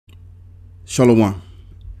Shalom.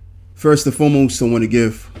 First and foremost, I want to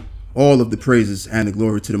give all of the praises and the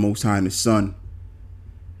glory to the Most High and His Son,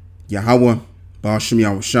 Yahweh, Ba'ashem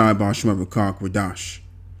Yahushai, Ba'ashem Rakak Radash,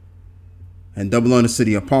 and double honor to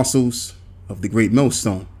the apostles of the great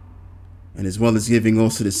millstone, and as well as giving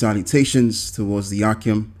also the salutations towards the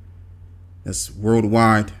Akim that's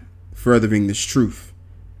worldwide furthering this truth.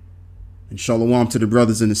 And shalom to the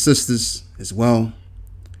brothers and the sisters as well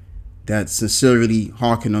that sincerely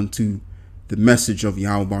hearken unto the message of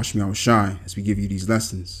Yahweh Ba'ashem Yahushai as we give you these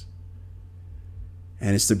lessons.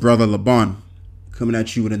 And it's the brother Laban coming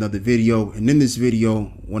at you with another video. And in this video,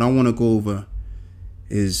 what I want to go over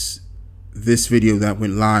is this video that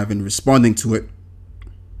went live and responding to it,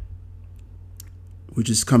 which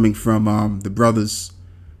is coming from the brothers.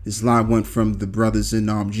 This live went from the brothers in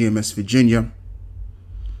GMS Virginia.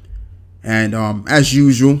 And as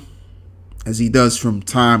usual, as he does from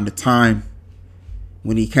time to time,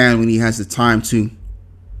 when he has the time to,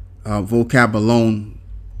 Vocab alone,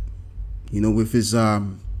 you know, with his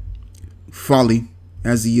folly,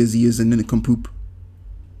 as he is a nincompoop.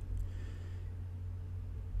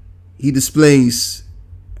 He displays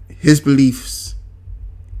his beliefs,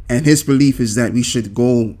 and his belief is that we should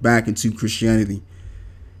go back into Christianity,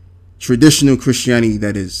 traditional Christianity,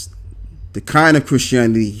 that is, the kind of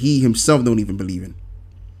Christianity he himself don't even believe in,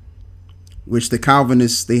 which the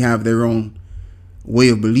Calvinists, they have their own way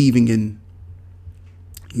of believing in,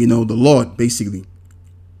 you know, the Lord, basically.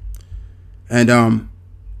 And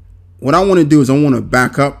what I want to do is I want to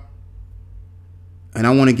back up, and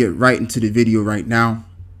I want to get right into the video right now.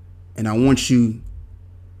 And I want you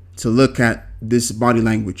to look at this body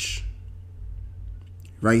language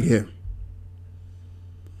right here.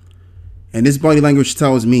 And this body language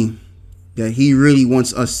tells me that he really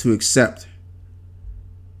wants us to accept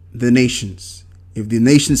the nations. If the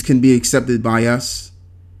nations can be accepted by us,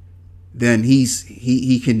 then he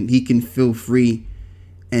can feel free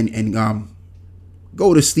and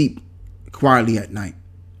go to sleep quietly at night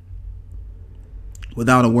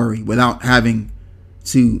without a worry, without having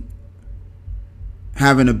to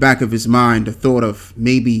have in the back of his mind the thought of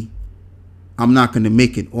maybe I'm not going to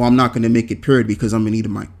make it, or I'm not going to make it, period, because I'm an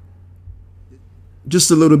Edomite.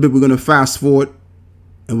 Just a little bit, we're going to fast forward,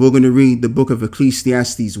 and we're going to read the book of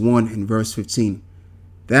Ecclesiastes 1 and verse 15.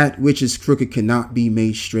 That which is crooked cannot be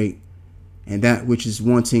made straight, and that which is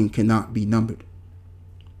wanting cannot be numbered.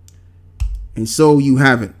 And so you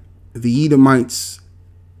have it. The Edomites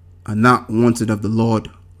are not wanted of the Lord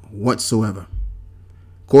whatsoever.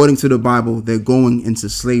 According to the Bible, they're going into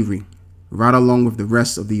slavery right along with the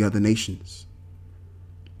rest of the other nations.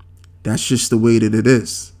 That's just the way that it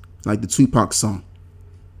is. Like the Tupac song.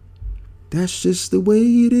 That's just the way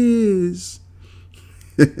it is.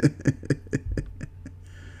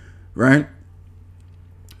 Right?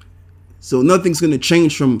 So nothing's going to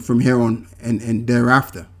change from here on and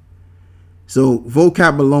thereafter. So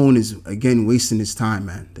Vocab alone is, again, wasting his time,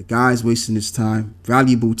 man. The guy's wasting his time,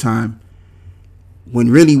 valuable time. When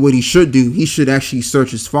really what he should do, he should actually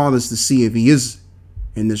search his fathers to see if he is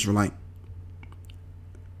an Israelite.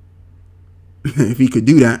 If he could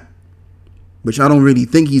do that, which I don't really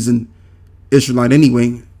think he's an Israelite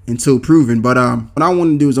anyway, until proven. But what I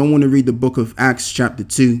want to do is I want to read the book of Acts chapter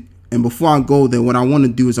 2. And before I go there, what I want to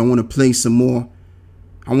do is I want to play some more.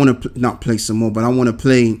 I want to not play some more, but I want to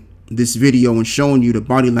play this video and showing you the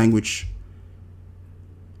body language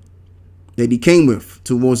that he came with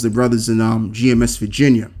towards the brothers in GMS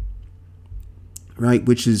Virginia, right?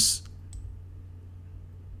 Which is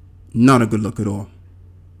not a good look at all.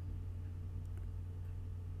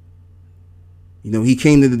 You know, he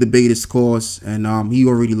came to the debater's cause, and he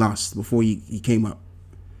already lost before he came up,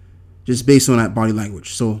 just based on that body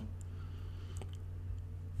language. So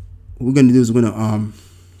what we're gonna do is we're gonna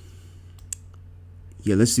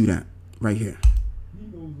yeah, let's do that right here.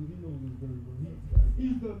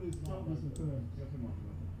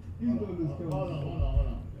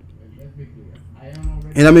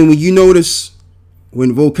 And I mean, when you notice,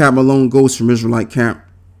 when Vocab alone goes from Israelite camp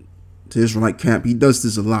to Israelite camp, he does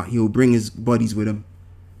this a lot. He'll bring his buddies with him,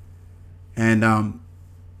 and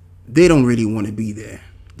they don't really want to be there.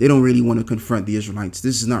 They don't really want to confront the Israelites.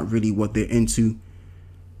 This is not really what they're into.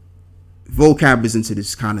 Vocab is into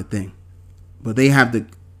this kind of thing, but they have to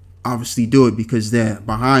obviously do it because they're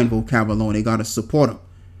behind Vocab alone. They got to support him.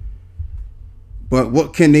 But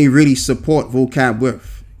what can they really support Vocab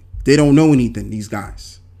with? They don't know anything, these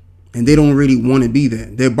guys. And they don't really want to be there.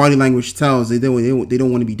 Their body language tells they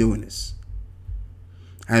don't want to be doing this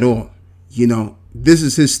at all. You know, this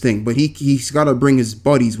is his thing. But he's got to bring his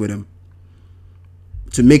buddies with him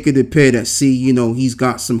to make it appear that, see, you know, he's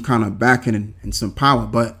got some kind of backing and some power.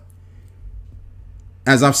 But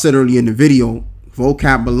as I've said earlier in the video,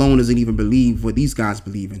 Vocab alone doesn't even believe what these guys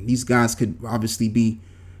believe in. These guys could obviously be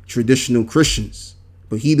traditional Christians,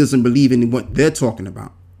 but he doesn't believe in what they're talking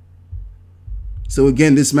about. So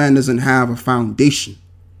again, this man doesn't have a foundation.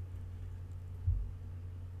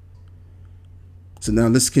 So now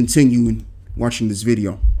let's continue in watching this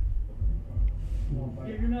video.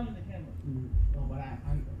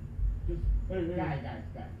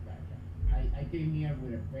 I came here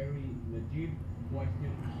with a very legit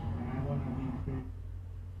question, and I want to be fair.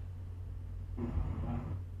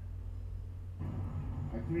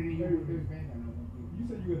 I treated you with respect, and I want to. You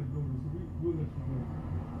said you had to go, so we'll let you know.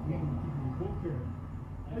 We want to keep you in Vocab.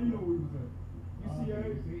 How you know where we was at? You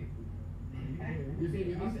see, You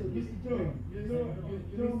see,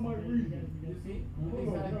 John might read it. You see, Hold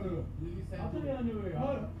on, no. I'll tell you anyway.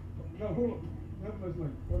 No, hold on. That was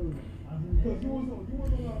like, because you was on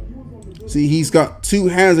the book. See, he's got two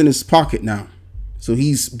hands in his pocket now. So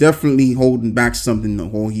he's definitely holding back something,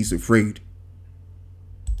 or he's afraid.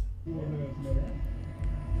 So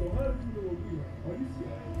how did you know what we are? Are you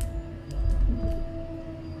scared?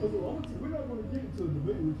 We're not going to get into a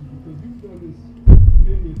debate with you because you've done this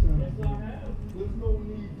many times. There's no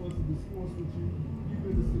need for us to discourse with you. You've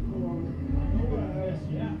been to Sequoia. You've been to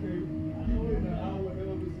SUK. You've been to our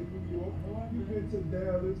elders in New York. You've been to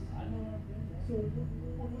Dallas. So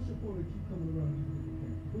what's your point of keep coming around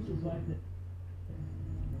these? What's your point?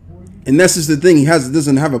 And that's just the thing. He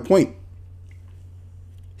doesn't have a point.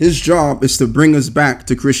 His job is to bring us back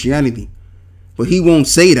to Christianity. But he won't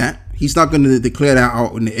say that. He's not going to declare that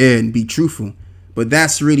out in the air and be truthful. But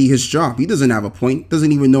that's really his job. He doesn't have a point.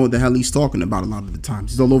 Doesn't even know what the hell he's talking about a lot of the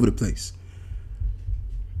times. He's all over the place.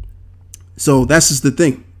 So that's just the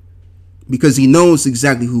thing. Because he knows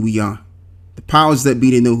exactly who we are. The powers that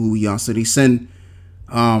be, they know who we are. So they send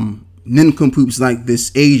nincompoops like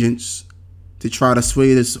this, agents, to try to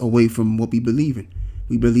sway us away from what we believe in.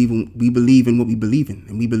 We believe in what we believe in.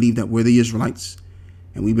 And we believe that we're the Israelites.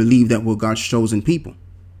 And we believe that we're God's chosen people.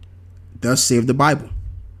 Thus save the Bible.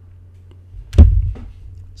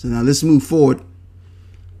 So now let's move forward.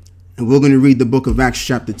 And we're going to read the book of Acts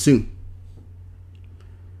chapter 2.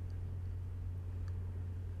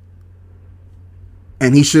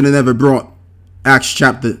 And he should have never brought Acts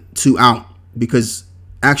chapter 2 out, because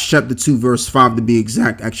Acts chapter 2 verse 5 to be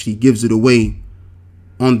exact actually gives it away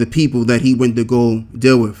on the people that he went to go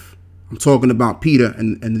deal with. I'm talking about Peter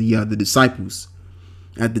and the disciples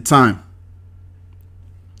at the time.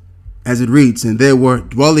 As it reads, and there were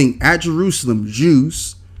dwelling at Jerusalem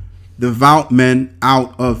Jews, devout men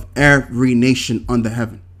out of every nation under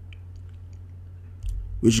heaven.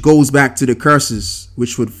 Which goes back to the curses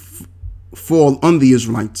which would fall on the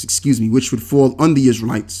Israelites, which would fall on the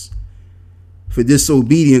Israelites for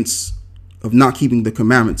disobedience of not keeping the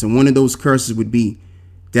commandments. And one of those curses would be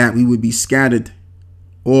that we would be scattered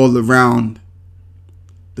all around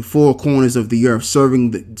the four corners of the earth,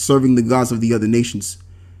 serving the gods of the other nations.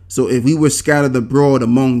 So if we were scattered abroad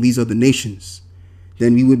among these other nations,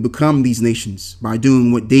 then we would become these nations by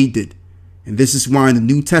doing what they did. And this is why in the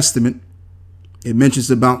New Testament, it mentions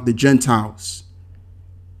about the Gentiles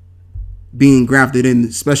being grafted in,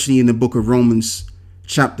 especially in the book of Romans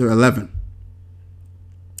chapter 11.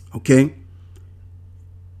 Okay?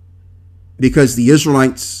 Because the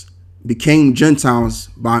Israelites became Gentiles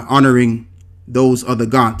by honoring those other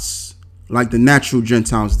gods, like the natural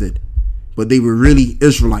Gentiles did. But they were really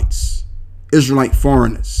Israelites, Israelite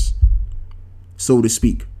foreigners, so to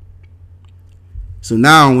speak. So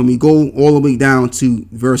now when we go all the way down to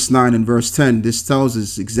verse 9 and verse 10, this tells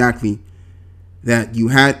us exactly that you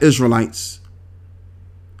had Israelites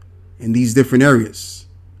in these different areas,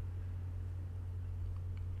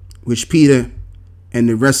 which Peter and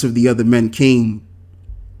the rest of the other men came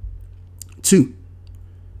to.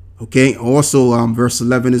 Okay, also verse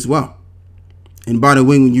 11 as well. And by the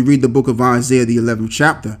way, when you read the book of Isaiah, the 11th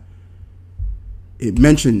chapter, it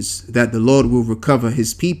mentions that the Lord will recover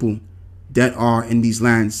his people that are in these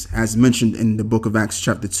lands, as mentioned in the book of Acts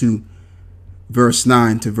chapter 2, verse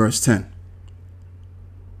 9 to verse 10.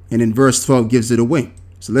 And in verse 12 gives it away.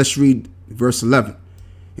 So let's read verse 11.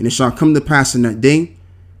 And it shall come to pass in that day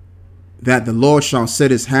that the Lord shall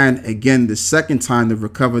set his hand again the second time to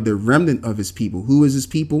recover the remnant of his people. Who is his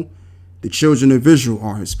people? The children of Israel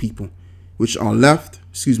are his people, which are left,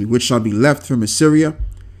 which shall be left from Assyria,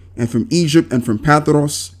 and from Egypt, and from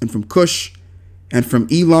Pathros, and from Cush, and from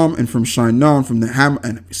Elam, and from Shinar, and from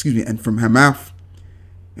and from Hamath,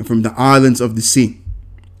 and from the islands of the sea.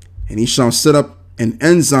 And he shall set up an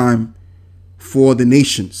enzyme for the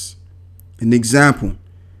nations, an example,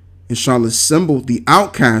 and shall assemble the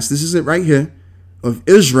outcast. This is it right here, of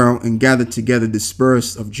Israel and gathered together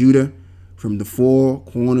dispersed of Judah from the four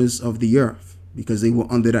corners of the earth, because they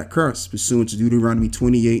were under that curse, pursuant to Deuteronomy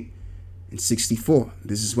 28 and 64.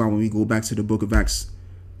 This is why when we go back to the book of Acts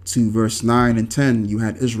 2 verse 9 and 10, you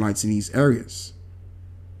had Israelites in these areas.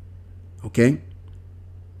 Okay?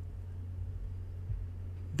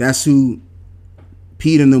 That's who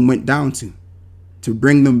Peter and them went down to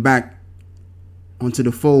bring them back onto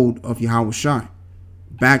the fold of Yahweh Shai,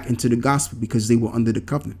 back into the gospel, because they were under the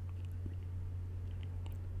covenant.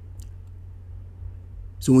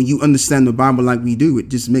 So when you understand the Bible like we do, it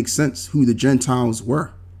just makes sense who the Gentiles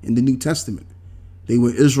were in the New Testament. They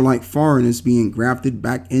were Israelite foreigners being grafted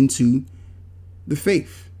back into the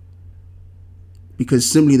faith, because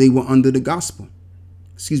simply they were under the gospel,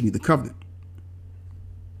 the covenant.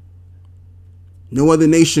 No other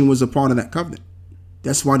nation was a part of that covenant.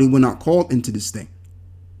 That's why they were not called into this thing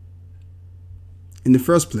in the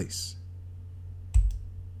first place.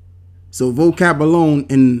 So vocab alone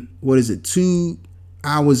in, 2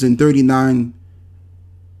 hours and 39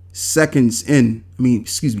 seconds in,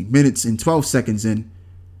 minutes and 12 seconds in,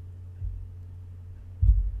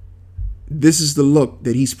 this is the look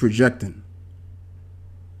that he's projecting.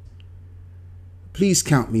 Please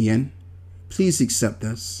count me in. Please accept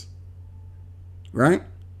us. Right?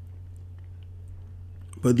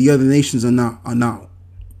 But the other nations are not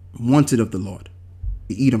wanted of the Lord.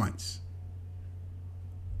 The Edomites.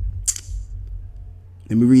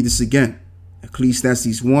 Let me read this again.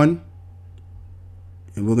 Ecclesiastes 1.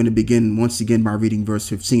 And we're going to begin once again by reading verse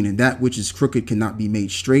 15. And that which is crooked cannot be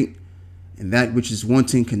made straight, and that which is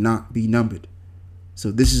wanting cannot be numbered.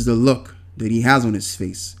 So this is the look that he has on his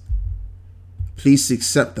face. Please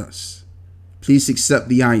accept us. Please accept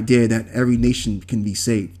the idea that every nation can be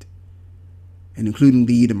saved, and including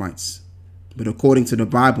the Edomites. But according to the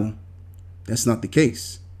Bible, that's not the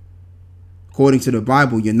case. According to the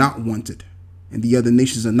Bible, you're not wanted, and the other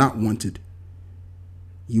nations are not wanted.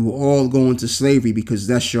 You will all go into slavery because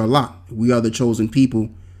that's your lot. We are the chosen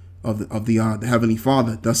people of the Heavenly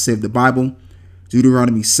Father. Thus saith the Bible,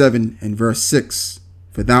 Deuteronomy 7 and verse 6.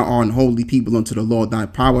 For thou art an holy people unto the Lord thy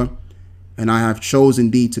power, and I have chosen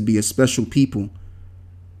thee to be a special people.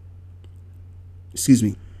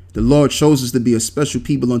 The Lord chose us to be a special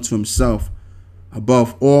people unto himself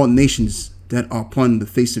above all nations that are upon the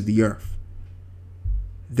face of the earth.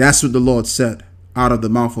 That's what the Lord said out of the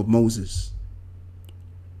mouth of Moses,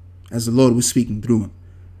 as the Lord was speaking through him.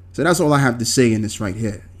 So that's all I have to say in this right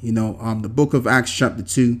here. The book of Acts chapter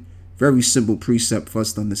 2, very simple precept for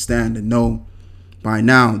us to understand and know by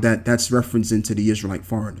now that that's reference into the Israelite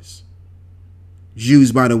foreigners.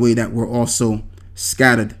 Jews, by the way, that were also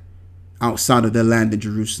scattered outside of their land in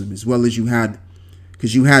Jerusalem, as well as you had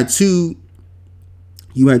two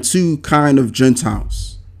kind of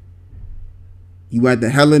Gentiles. You had the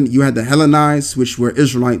Hellenized, which were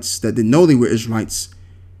Israelites that didn't know they were Israelites,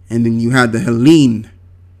 and then you had the Hellene,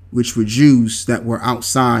 which were Jews that were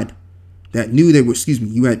outside, that knew they were,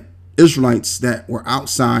 you had Israelites that were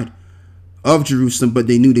outside of Jerusalem, but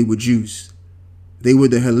they knew they were Jews. They were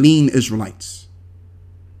the Hellene Israelites.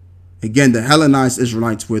 Again, the Hellenized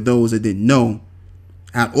Israelites were those that didn't know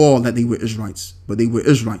at all that they were Israelites, but they were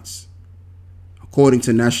Israelites according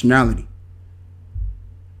to nationality.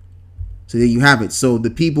 So there you have it. So the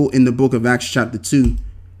people in the book of Acts chapter 2,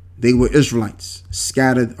 they were Israelites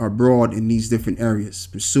scattered abroad in these different areas,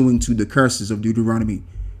 pursuing to the curses of Deuteronomy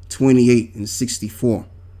 28 and 64.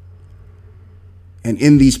 And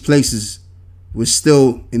in these places, we're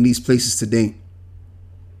still in these places today.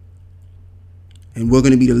 And we're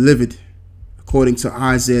going to be delivered, according to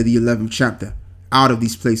Isaiah the 11th chapter, out of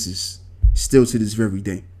these places, still to this very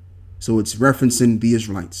day. So it's referencing the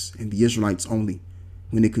Israelites, and the Israelites only,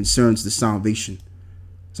 when it concerns the salvation.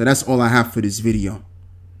 So that's all I have for this video.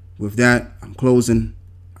 With that, I'm closing.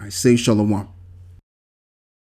 I say shalom.